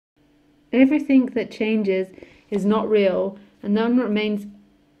Everything that changes is not real, and none remains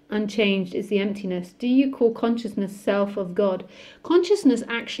unchanged is the emptiness. Do you call consciousness self of God? Consciousness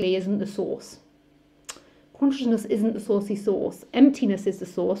actually isn't the source. Consciousness isn't the sourcey source. Emptiness is the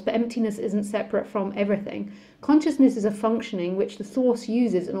source, but emptiness isn't separate from everything. Consciousness is a functioning which the source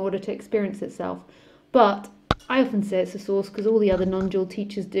uses in order to experience itself. But I often say it's the source because all the other non-dual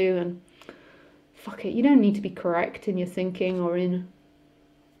teachers do, and fuck it, you don't need to be correct in your thinking or in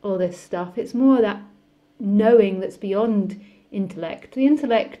all this stuff. It's more that knowing that's beyond intellect. The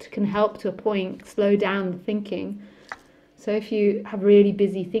intellect can help to a point slow down the thinking. So if you have really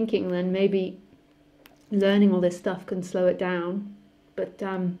busy thinking, then maybe learning all this stuff can slow it down. But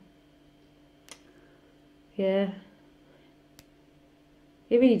yeah,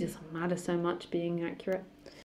 it really doesn't matter so much being accurate.